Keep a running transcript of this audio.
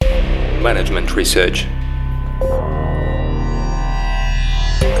Management Research.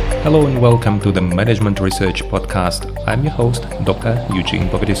 Hello and welcome to the Management Research podcast. I'm your host, Dr. Eugene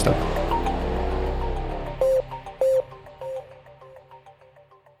Povedistok.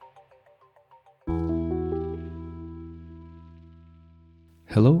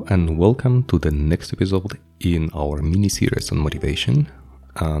 Hello and welcome to the next episode in our mini-series on motivation.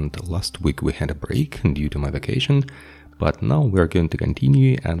 And last week we had a break due to my vacation, but now we're going to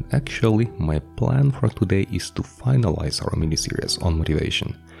continue, and actually my plan for today is to finalize our mini-series on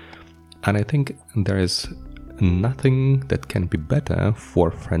motivation. And I think there is nothing that can be better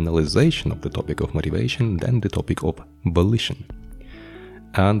for finalization of the topic of motivation than the topic of volition.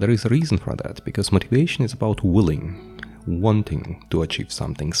 And there is a reason for that, because motivation is about wanting to achieve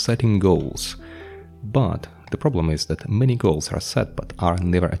something, setting goals. But the problem is that many goals are set but are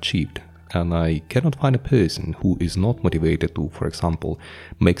never achieved. And I cannot find a person who is not motivated to, for example,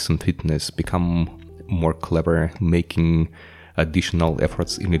 make some fitness, become more clever, making additional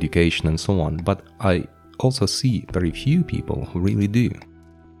efforts in education and so on. But I also see very few people who really do.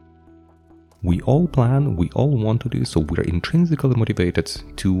 We all plan, we all want to do, so we're intrinsically motivated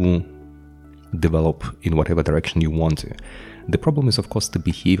to develop in whatever direction you want to. The problem is, of course, the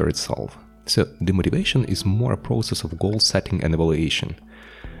behavior itself. So the motivation is more a process of goal setting and evaluation.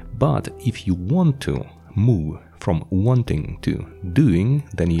 But if you want to move from wanting to doing,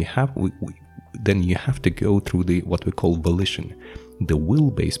 then you have to go through the what we call volition, the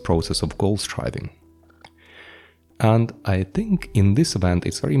will-based process of goal striving. And I think in this event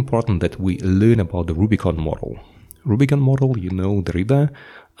it's very important that we learn about the Rubicon model. Rubicon model, you know, the river,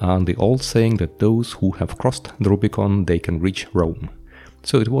 and the old saying that those who have crossed the Rubicon, they can reach Rome.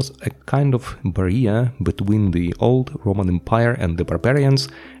 So it was a kind of barrier between the old Roman Empire and the barbarians,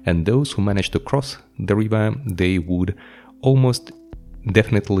 and those who managed to cross the river, they would almost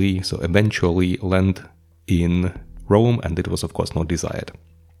definitely, so eventually land in Rome, and it was of course not desired.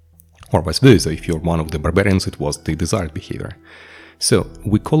 Or vice versa, if you're one of the barbarians, it was the desired behavior. So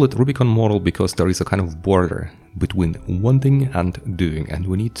we call it Rubicon model because there is a kind of border between wanting and doing, and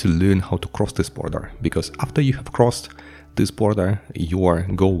we need to learn how to cross this border, because after you have crossed this border, your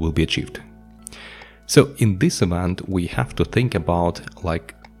goal will be achieved. So in this event, we have to think about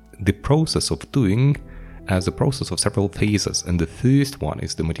the process of doing as a process of several phases, and the first one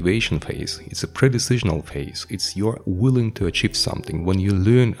is the motivation phase. It's a pre-decisional phase. It's you're willing to achieve something when you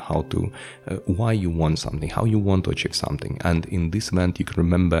learn how to, why you want something, how you want to achieve something. And in this event, you can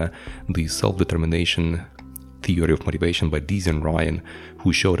remember the self-determination theory of motivation by Dees and Ryan,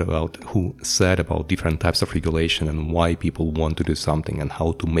 who said about different types of regulation and why people want to do something and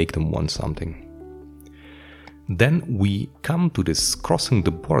how to make them want something. Then we come to this crossing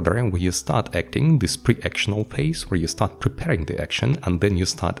the border, where you start acting, this pre-actional phase, where you start preparing the action and then you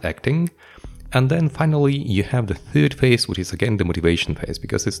start acting. And then finally you have the third phase, which is again the motivation phase,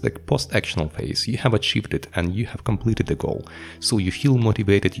 because it's the post-actional phase. You have achieved it and you have completed the goal. So you feel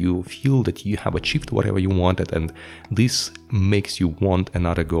motivated, you feel that you have achieved whatever you wanted, and this makes you want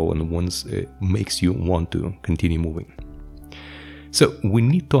another goal and makes you want to continue moving. So we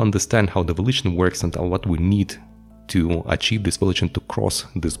need to understand how the volition works and what we need to achieve this volition, to cross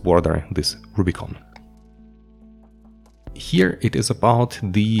this border, this Rubicon. Here it is about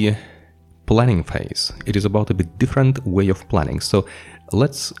the planning phase. It is about a bit different way of planning. So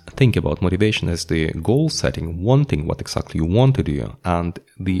let's think about motivation as the goal setting, wanting what exactly you want to do. And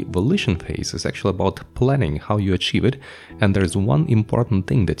the volition phase is actually about planning how you achieve it. And there is one important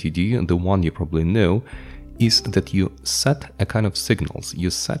thing that you do, the one you probably know, is that you set a kind of signals. You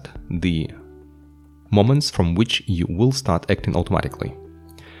set the moments from which you will start acting automatically.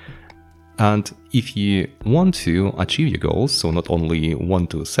 And if you want to achieve your goals, so not only want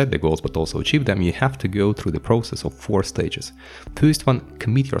to set the goals but also achieve them, you have to go through the process of 4 stages. First one,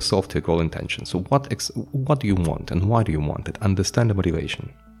 commit yourself to a goal intention. So what do you want and why do you want it? Understand the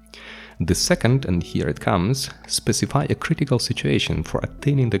motivation. The second, and here it comes, specify a critical situation for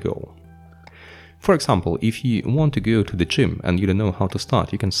attaining the goal. For example, if you want to go to the gym and you don't know how to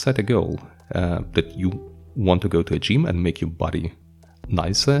start, you can set a goal that you want to go to a gym and make your body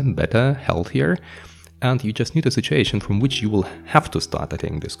nicer, better, healthier, and you just need a situation from which you will have to start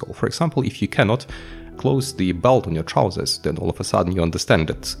attaining this goal. For example, if you cannot close the belt on your trousers, then all of a sudden you understand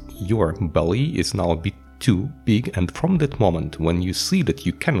that your belly is now a bit too big, and from that moment when you see that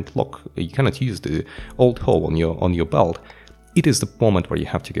you cannot use the old hole on your belt, it is the moment where you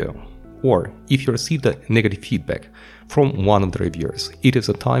have to go. Or if you received a negative feedback from one of the reviewers, it is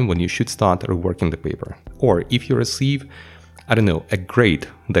a time when you should start reworking the paper. Or if you receive a grade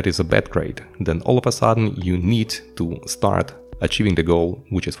that is a bad grade, then all of a sudden you need to start achieving the goal,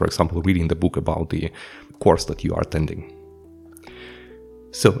 which is, for example, reading the book about the course that you are attending.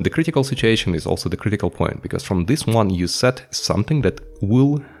 So the critical situation is also the critical point, because from this one you set something that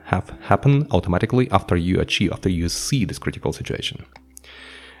will have happen automatically after you see this critical situation.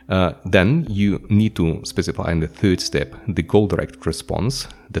 Then you need to specify in the third step the goal-directed response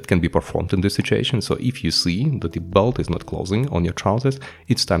that can be performed in this situation. So if you see that the belt is not closing on your trousers,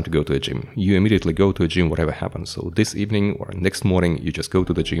 it's time to go to a gym. You immediately go to a gym, whatever happens. So this evening or next morning, you just go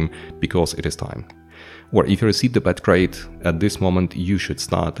to the gym because it is time. Or if you receive the bad grade, at this moment, you should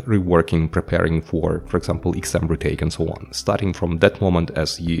start reworking, preparing for example, exam retake and so on. Starting from that moment,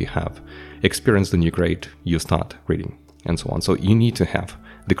 as you have experienced the new grade, you start reading and so on. So you need to have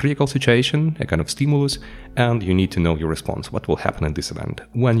the critical situation, a kind of stimulus, and you need to know your response. What will happen in this event?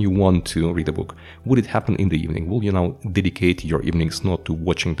 When you want to read a book, would it happen in the evening? Will you now dedicate your evenings not to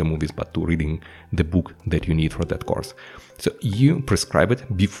watching the movies, but to reading the book that you need for that course? So you prescribe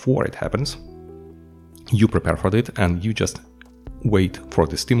it before it happens. You prepare for it, and you just wait for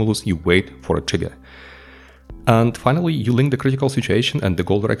the stimulus, you wait for a trigger. And finally, you link the critical situation and the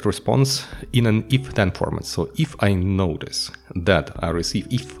goal-directed response in an if-then format. So if I notice that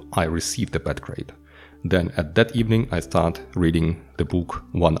if I receive the bad grade, then at that evening I start reading the book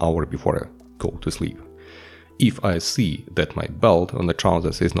 1 hour before I go to sleep. If I see that my belt on the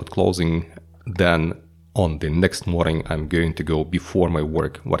trousers is not closing, then on the next morning I'm going to go before my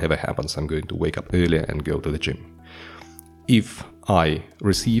work. Whatever happens, I'm going to wake up earlier and go to the gym. If I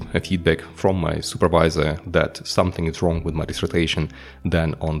receive a feedback from my supervisor that something is wrong with my dissertation,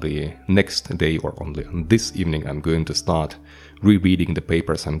 then on the next day or on this evening, I'm going to start rereading the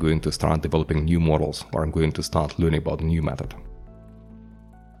papers, I'm going to start developing new models, or I'm going to start learning about a new method.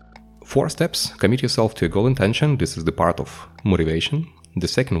 4 steps: commit yourself to a goal intention. This is the part of motivation. The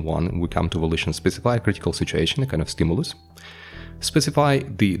second one, we come to Volition, specify a critical situation, a kind of stimulus. Specify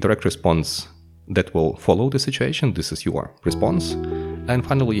the direct response that will follow the situation. This is your response. And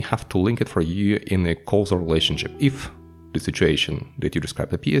finally, you have to link it for you in a causal relationship. If the situation that you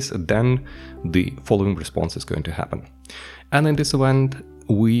described appears, then the following response is going to happen. And in this event,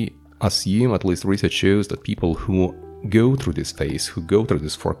 we assume, at least research shows, that people who go through this phase, who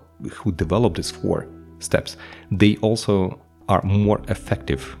develop these 4 steps, they also are more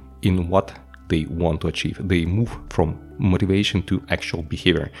effective in what they want to achieve. They move from motivation to actual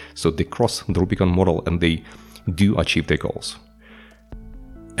behavior. So they cross the Rubicon model and they do achieve their goals.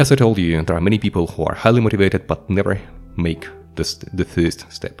 As I told you, there are many people who are highly motivated but never make the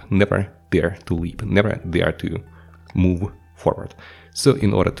first step, never dare to leap, never dare to move forward. So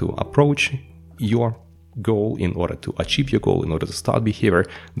in order to approach your goal, in order to achieve your goal, in order to start behavior,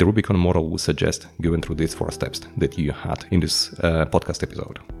 the Rubicon model will suggest going through these 4 steps that you had in this podcast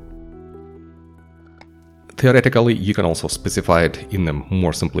episode. Theoretically, you can also specify it in a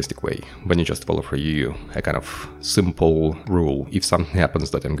more simplistic way, when you just develop for you a kind of simple rule. If something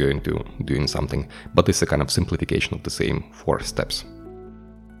happens, that I'm going to doing something, but this is a kind of simplification of the same 4 steps.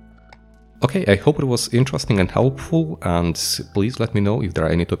 Okay, I hope it was interesting and helpful, and please let me know if there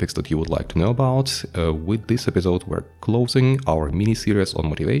are any topics that you would like to know about. With this episode, we're closing our mini-series on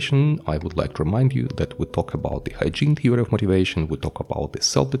motivation. I would like to remind you that we talk about the hygiene theory of motivation, we talk about the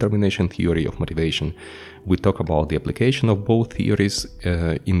self-determination theory of motivation, we talk about the application of both theories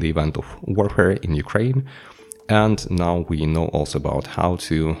in the event of warfare in Ukraine, and now we know also about how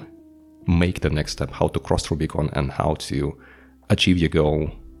to make the next step, how to cross Rubicon, and how to achieve your goal.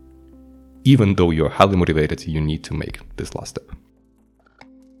 Even though you're highly motivated, you need to make this last step.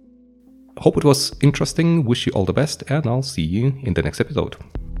 Hope it was interesting, wish you all the best, and I'll see you in the next episode.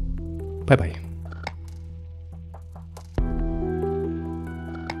 Bye bye.